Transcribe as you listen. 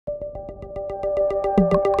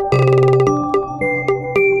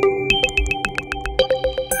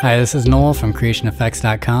Hi, this is Noel from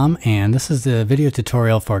creationeffects.com, and this is the video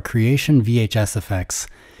tutorial for Creation VHS Effects.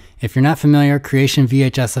 If you're not familiar, Creation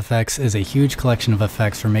VHS Effects is a huge collection of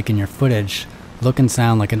effects for making your footage look and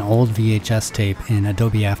sound like an old VHS tape in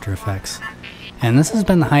Adobe After Effects. And this has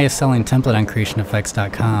been the highest selling template on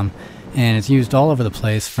creationeffects.com, and it's used all over the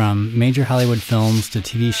place, from major Hollywood films to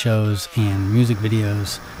TV shows and music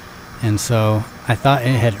videos. And so I thought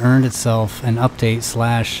it had earned itself an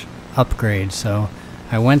update/upgrade, so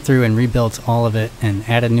I went through and rebuilt all of it and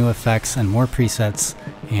added new effects and more presets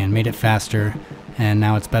and made it faster, and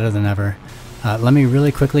now it's better than ever. Let me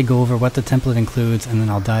really quickly go over what the template includes, and then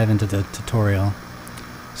I'll dive into the tutorial.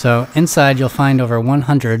 So inside you'll find over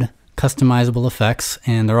 100 customizable effects,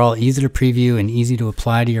 and they're all easy to preview and easy to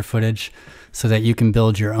apply to your footage so that you can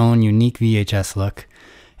build your own unique VHS look.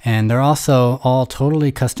 And they're also all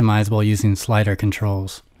totally customizable using slider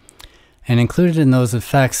controls. And included in those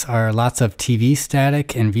effects are lots of TV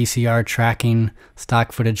static and VCR tracking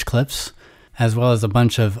stock footage clips, as well as a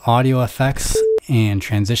bunch of audio effects and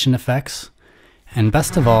transition effects. And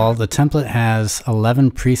best of all, the template has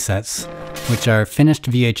 11 presets, which are finished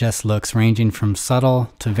VHS looks ranging from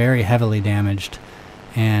subtle to very heavily damaged.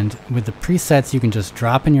 And with the presets, you can just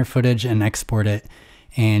drop in your footage and export it,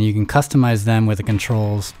 and you can customize them with the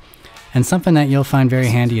controls. And something that you'll find very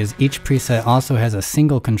handy is each preset also has a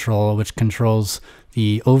single control which controls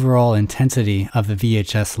the overall intensity of the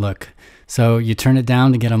VHS look. So you turn it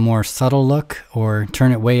down to get a more subtle look, or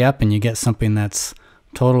turn it way up and you get something that's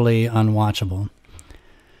totally unwatchable.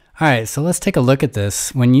 Alright, so let's take a look at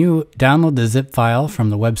this. When you download the zip file from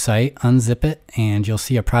the website, unzip it and you'll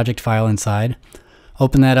see a project file inside.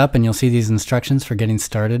 Open that up and you'll see these instructions for getting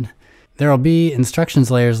started. There will be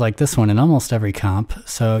instructions layers like this one in almost every comp,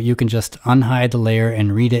 so you can just unhide the layer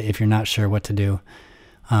and read it if you're not sure what to do.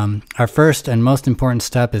 Our first and most important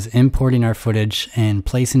step is importing our footage and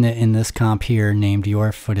placing it in this comp here named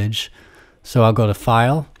Your Footage. So I'll go to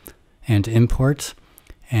File and Import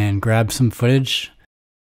and grab some footage,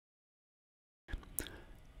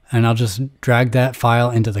 and I'll just drag that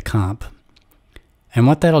file into the comp. And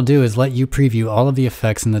what that'll do is let you preview all of the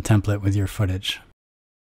effects in the template with your footage.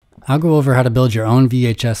 I'll go over how to build your own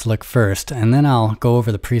VHS look first, and then I'll go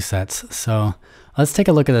over the presets. So let's take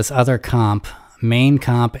a look at this other comp, main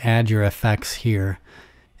comp, add your effects here.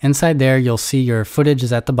 Inside there you'll see your footage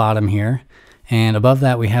is at the bottom here, and above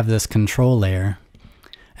that we have this control layer.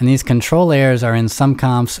 And these control layers are in some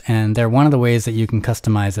comps, and they're one of the ways that you can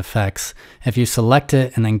customize effects. If you select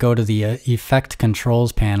it and then go to the Effect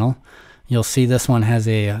Controls panel, you'll see this one has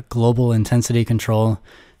a global intensity control,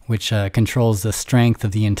 which controls the strength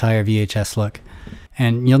of the entire VHS look.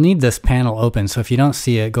 And you'll need this panel open, so if you don't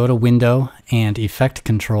see it, go to Window and Effect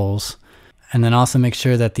Controls, and then also make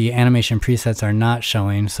sure that the animation presets are not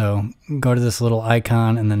showing. So go to this little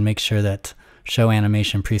icon and then make sure that Show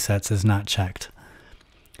Animation Presets is not checked.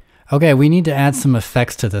 Okay, we need to add some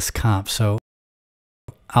effects to this comp, so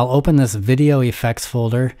I'll open this Video Effects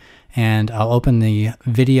folder and I'll open the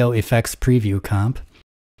Video Effects Preview comp.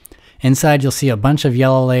 Inside you'll see a bunch of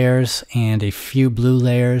yellow layers and a few blue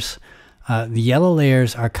layers. The yellow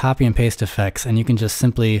layers are copy and paste effects, and you can just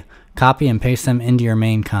simply copy and paste them into your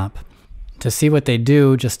main comp. To see what they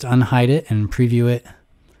do, just unhide it and preview it.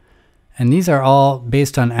 And these are all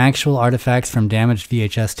based on actual artifacts from damaged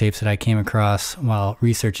VHS tapes that I came across while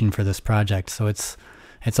researching for this project. So it's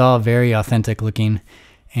all very authentic looking,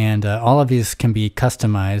 and all of these can be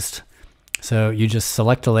customized. So you just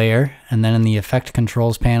select a layer, and then in the Effect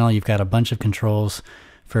Controls panel you've got a bunch of controls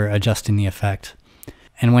for adjusting the effect.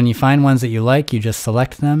 And when you find ones that you like, you just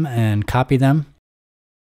select them and copy them.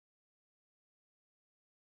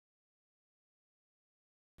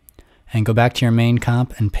 And go back to your main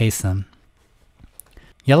comp and paste them.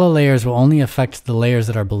 Yellow layers will only affect the layers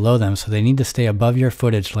that are below them, so they need to stay above your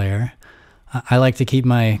footage layer. I like to keep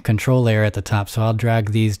my control layer at the top, so I'll drag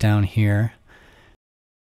these down here.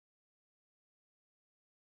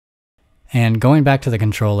 And going back to the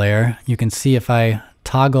control layer, you can see if I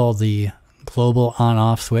toggle the global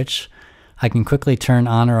on-off switch, I can quickly turn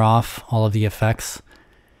on or off all of the effects.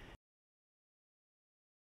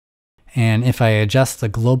 And if I adjust the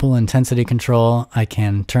global intensity control, I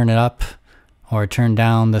can turn it up or turn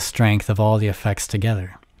down the strength of all the effects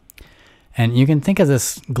together. And you can think of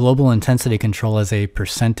this global intensity control as a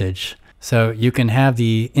percentage. So you can have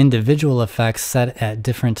the individual effects set at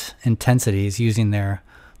different intensities using the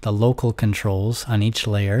local controls on each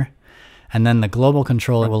layer, and then the global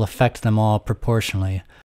control will affect them all proportionally.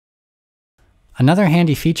 Another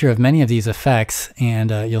handy feature of many of these effects, and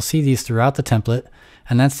you'll see these throughout the template,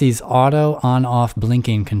 and that's these auto on-off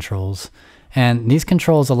blinking controls. And these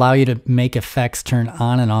controls allow you to make effects turn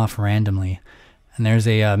on and off randomly. And there's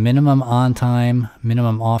a minimum on time,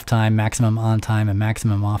 minimum off time, maximum on time, and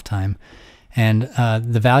maximum off time. And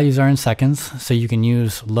the values are in seconds, so you can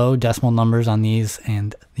use low decimal numbers on these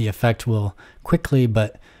and the effect will quickly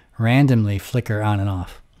but randomly flicker on and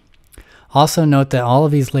off. Also note that all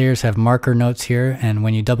of these layers have marker notes here, and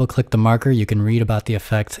when you double click the marker you can read about the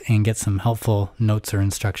effect and get some helpful notes or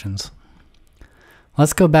instructions.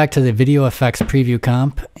 Let's go back to the video effects preview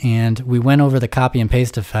comp, and we went over the copy and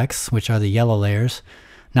paste effects, which are the yellow layers.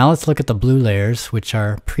 Now let's look at the blue layers, which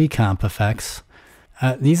are pre-comp effects.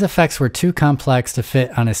 These effects were too complex to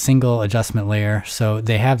fit on a single adjustment layer, so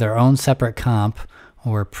they have their own separate comp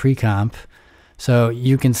or pre-comp. So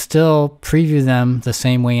you can still preview them the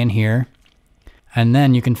same way in here, and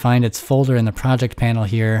then you can find its folder in the project panel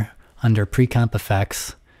here under pre-comp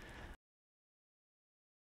effects.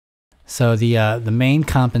 So the main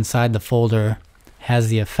comp inside the folder has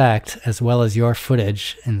the effect as well as your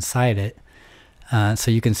footage inside it. So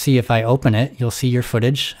you can see if I open it, you'll see your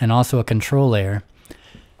footage and also a control layer.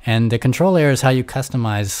 And the control layer is how you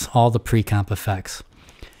customize all the pre-comp effects.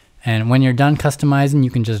 And when you're done customizing, you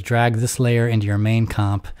can just drag this layer into your main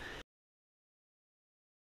comp.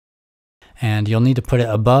 And you'll need to put it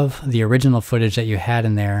above the original footage that you had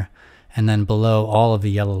in there and then below all of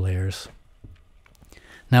the yellow layers.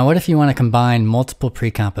 Now what if you want to combine multiple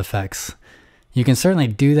pre-comp effects? You can certainly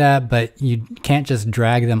do that, but you can't just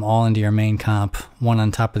drag them all into your main comp, one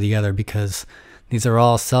on top of the other, because these are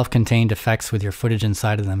all self-contained effects with your footage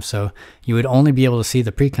inside of them, so you would only be able to see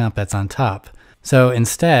the pre-comp that's on top. So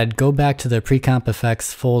instead, go back to the pre-comp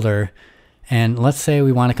effects folder, and let's say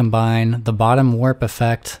we want to combine the bottom warp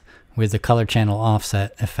effect with the color channel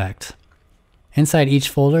offset effect. Inside each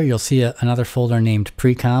folder, you'll see another folder named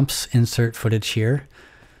pre-comps, insert footage here.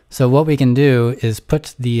 So what we can do is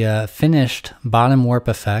put the finished bottom warp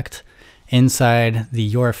effect inside the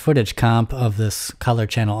your footage comp of this color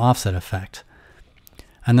channel offset effect.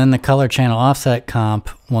 And then the color channel offset comp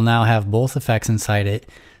will now have both effects inside it,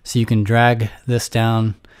 so you can drag this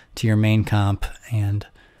down to your main comp, and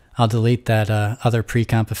I'll delete that other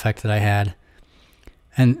pre-comp effect that I had.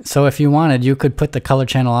 And so if you wanted, you could put the color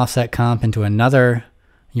channel offset comp into another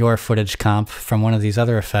your footage comp from one of these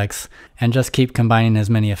other effects and just keep combining as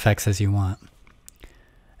many effects as you want.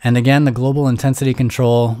 And again, the global intensity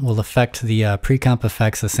control will affect the pre-comp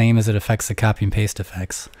effects the same as it affects the copy and paste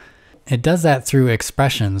effects. It does that through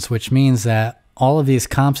expressions, which means that all of these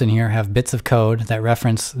comps in here have bits of code that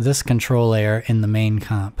reference this control layer in the main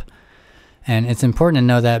comp. And it's important to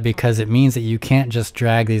know that because it means that you can't just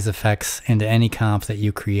drag these effects into any comp that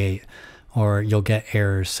you create, or you'll get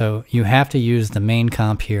errors. So you have to use the main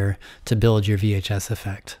comp here to build your VHS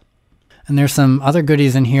effect. And there's some other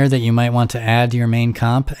goodies in here that you might want to add to your main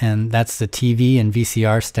comp, and that's the TV and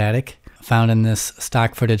VCR static found in this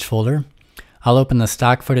stock footage folder. I'll open the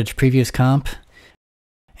stock footage previews comp,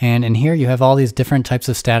 and in here you have all these different types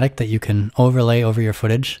of static that you can overlay over your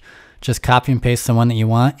footage. Just copy and paste the one that you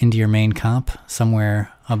want into your main comp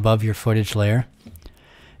somewhere above your footage layer.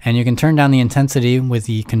 And you can turn down the intensity with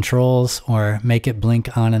the controls or make it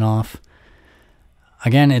blink on and off.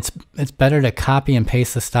 Again, it's better to copy and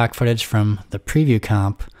paste the stock footage from the preview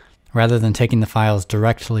comp rather than taking the files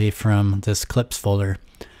directly from this clips folder,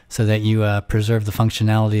 so that you preserve the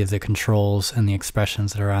functionality of the controls and the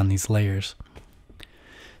expressions that are on these layers.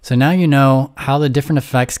 So now you know how the different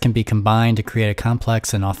effects can be combined to create a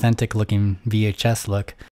complex and authentic looking VHS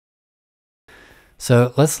look.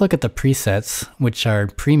 So let's look at the presets, which are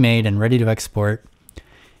pre-made and ready to export.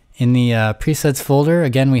 In the presets folder,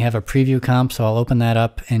 again, we have a preview comp, so I'll open that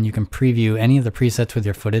up and you can preview any of the presets with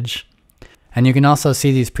your footage. And you can also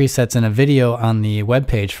see these presets in a video on the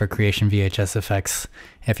webpage for Creation VHS Effects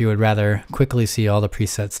if you would rather quickly see all the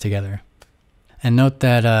presets together. And note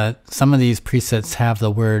that some of these presets have the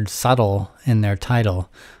word subtle in their title,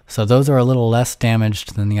 so those are a little less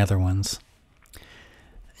damaged than the other ones.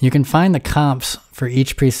 You can find the comps for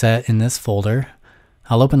each preset in this folder.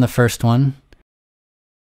 I'll open the first one.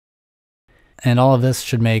 And all of this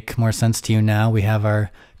should make more sense to you now. We have our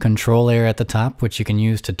control layer at the top, which you can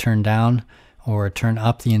use to turn down or turn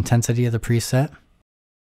up the intensity of the preset.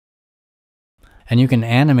 And you can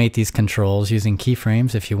animate these controls using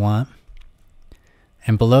keyframes if you want.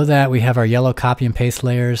 And below that, we have our yellow copy and paste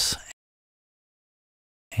layers,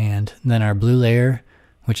 and then our blue layer,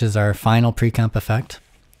 which is our final pre-comp effect.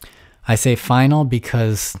 I say final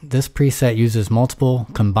because this preset uses multiple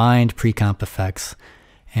combined pre-comp effects,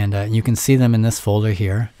 and you can see them in this folder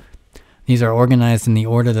here. These are organized in the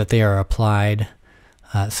order that they are applied.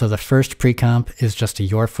 So the first pre-comp is just a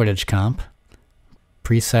your footage comp,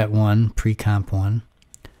 preset 1, pre-comp 1.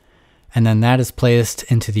 And then that is placed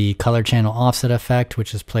into the color channel offset effect,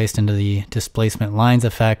 which is placed into the displacement lines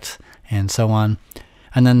effect, and so on.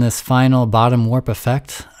 And then this final bottom warp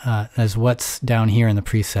effect is what's down here in the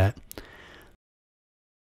preset.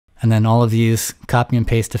 And then all of these copy and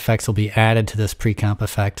paste effects will be added to this pre-comp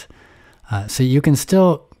effect. So you can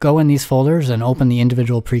still go in these folders and open the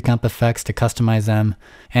individual pre-comp effects to customize them,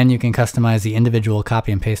 and you can customize the individual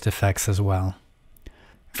copy and paste effects as well.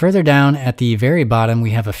 Further down at the very bottom,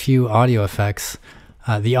 we have a few audio effects.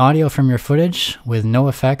 The audio from your footage with no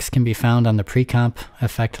effects can be found on the pre-comp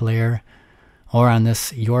effect layer or on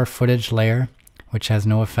this your footage layer, which has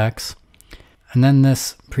no effects. And then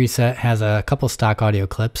this preset has a couple stock audio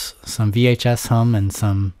clips, some VHS hum and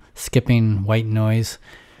some skipping white noise.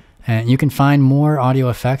 And you can find more audio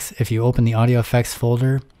effects if you open the audio effects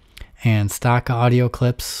folder and stock audio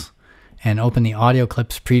clips and open the audio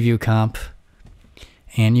clips preview comp.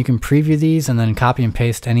 And you can preview these and then copy and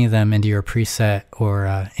paste any of them into your preset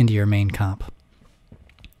or into your main comp.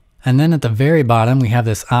 And then at the very bottom, we have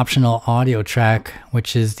this optional audio track,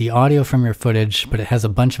 which is the audio from your footage, but it has a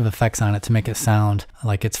bunch of effects on it to make it sound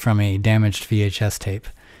like it's from a damaged VHS tape.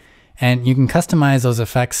 And you can customize those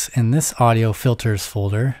effects in this audio filters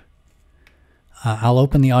folder. I'll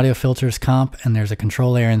open the audio filters comp, and there's a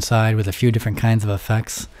control layer inside with a few different kinds of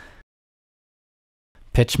effects.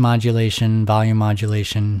 Pitch modulation, volume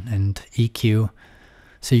modulation, and EQ.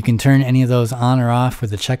 So you can turn any of those on or off with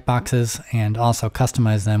the checkboxes and also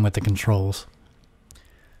customize them with the controls.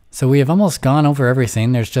 So we have almost gone over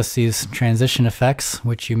everything. There's just these transition effects,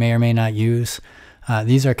 which you may or may not use.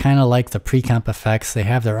 These are kind of like the pre-comp effects. They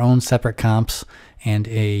have their own separate comps and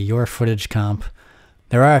a your footage comp.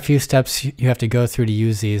 There are a few steps you have to go through to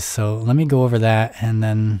use these, so let me go over that and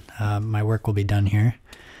then my work will be done here.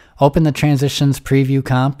 Open the transitions preview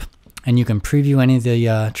comp, and you can preview any of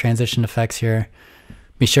the transition effects here.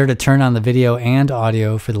 Be sure to turn on the video and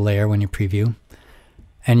audio for the layer when you preview.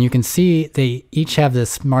 And you can see they each have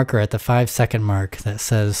this marker at the 5-second mark that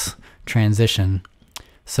says transition.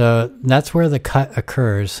 So that's where the cut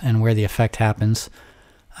occurs and where the effect happens.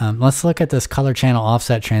 Let's look at this color channel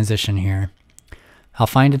offset transition here. I'll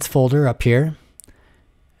find its folder up here.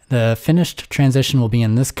 The finished transition will be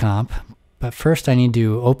in this comp, but first I need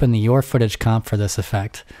to open the your footage comp for this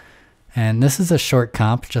effect. And this is a short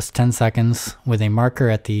comp, just 10 seconds, with a marker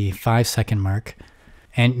at the 5-second mark.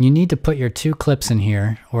 And you need to put your 2 clips in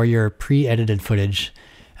here, or your pre-edited footage,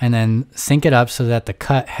 and then sync it up so that the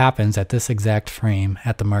cut happens at this exact frame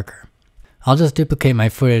at the marker. I'll just duplicate my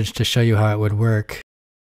footage to show you how it would work.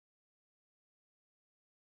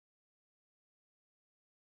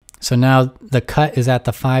 So now the cut is at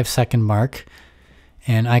the 5-second mark,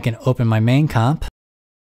 and I can open my main comp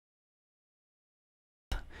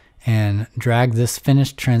and drag this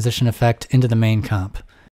finished transition effect into the main comp.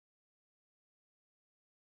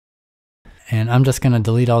 And I'm just going to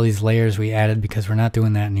delete all these layers we added because we're not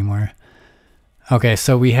doing that anymore. Okay,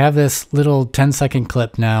 so we have this little 10-second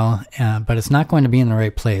clip now, but it's not going to be in the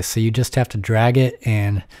right place. So you just have to drag it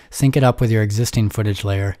and sync it up with your existing footage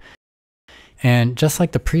layer. And just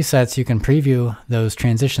like the presets, you can preview those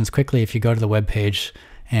transitions quickly if you go to the web page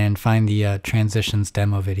and find the transitions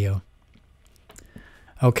demo video.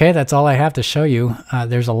 Okay, that's all I have to show you.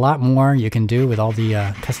 There's a lot more you can do with all the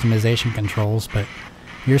customization controls, but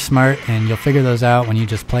you're smart and you'll figure those out when you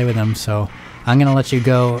just play with them. So I'm going to let you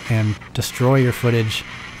go and destroy your footage,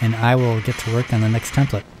 and I will get to work on the next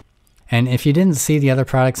template. And if you didn't see the other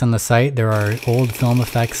products on the site, there are old film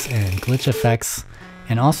effects and glitch effects,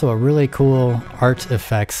 and also a really cool art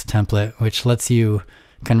effects template, which lets you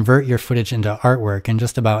convert your footage into artwork in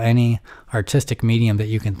just about any artistic medium that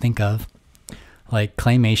you can think of, like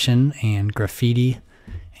claymation and graffiti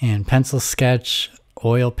and pencil sketch,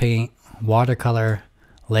 oil paint, watercolor,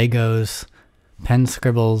 Legos, pen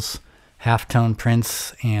scribbles, halftone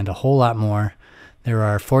prints, and a whole lot more. There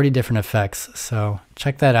are 40 different effects, so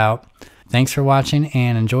check that out. Thanks for watching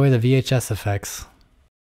and enjoy the VHS effects.